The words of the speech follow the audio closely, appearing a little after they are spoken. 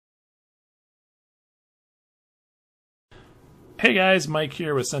Hey guys, Mike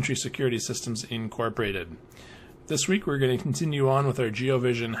here with Century Security Systems Incorporated. This week we're going to continue on with our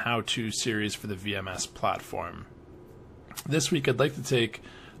Geovision How To series for the VMS platform. This week I'd like to take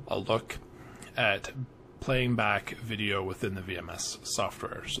a look at playing back video within the VMS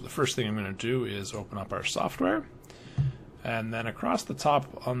software. So the first thing I'm going to do is open up our software, and then across the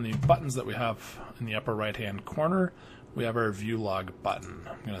top on the buttons that we have in the upper right hand corner we have our view log button.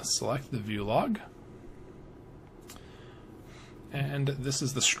 I'm going to select the view log. And this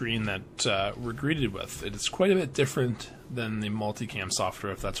is the screen that we're greeted with. It is quite a bit different than the multicam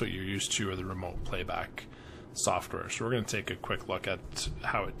software, if that's what you're used to, or the remote playback software. So we're going to take a quick look at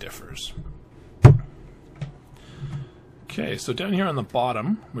how it differs. Okay, so down here on the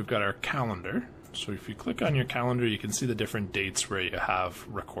bottom, we've got our calendar. So if you click on your calendar, you can see the different dates where you have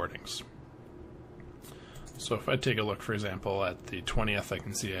recordings. So if I take a look, for example, at the 20th, I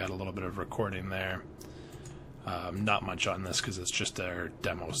can see I had a little bit of recording there. Not much on this because it's just our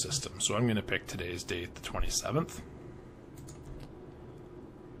demo system. So I'm going to pick today's date, the 27th.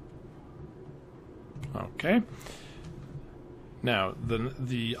 Okay. Now,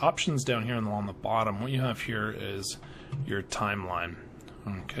 the options down here along the bottom, what you have here is your timeline.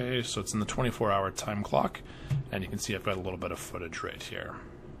 Okay, so it's in the 24-hour time clock, and you can see I've got a little bit of footage right here.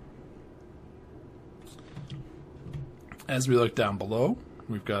 As we look down below,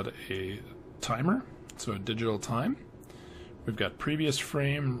 we've got a timer. So a digital time. We've got previous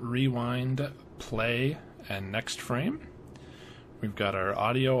frame, rewind, play, and next frame. We've got our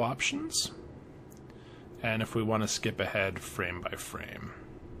audio options. And if we want to skip ahead frame by frame.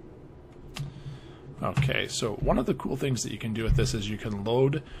 Okay, so one of the cool things that you can do with this is you can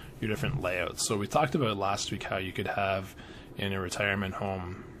load your different layouts. So we talked about last week how you could have in a retirement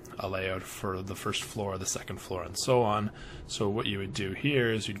home a layout for the first floor, the second floor, and so on. So what you would do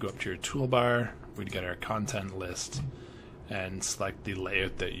here is you'd go up to your toolbar, we'd get our content list, and select the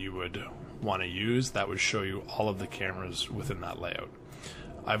layout that you would want to use. That would show you all of the cameras within that layout.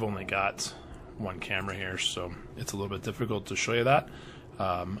 I've only got one camera here, so it's a little bit difficult to show you that.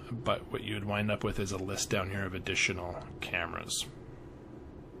 But what you would wind up with is a list down here of additional cameras.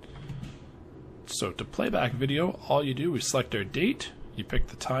 So to play back video, all you do is select our date, you pick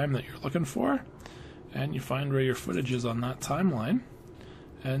the time that you're looking for, and you find where your footage is on that timeline,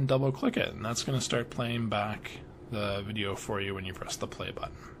 and double click it, and that's going to start playing back the video for you when you press the play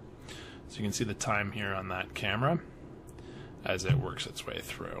button. So you can see the time here on that camera as it works its way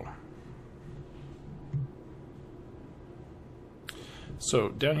through. So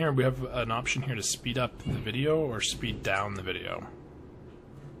down here we have an option here to speed up the video or speed down the video.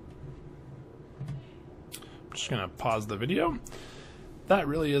 I'm just going to pause the video. That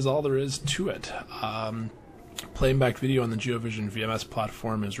really is all there is to it. Playing back video on the Geovision VMS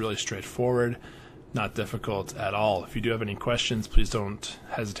platform is really straightforward, not difficult at all. If you do have any questions, please don't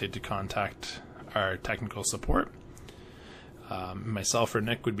hesitate to contact our technical support. Myself or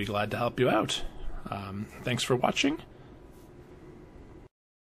Nick would be glad to help you out. Thanks for watching,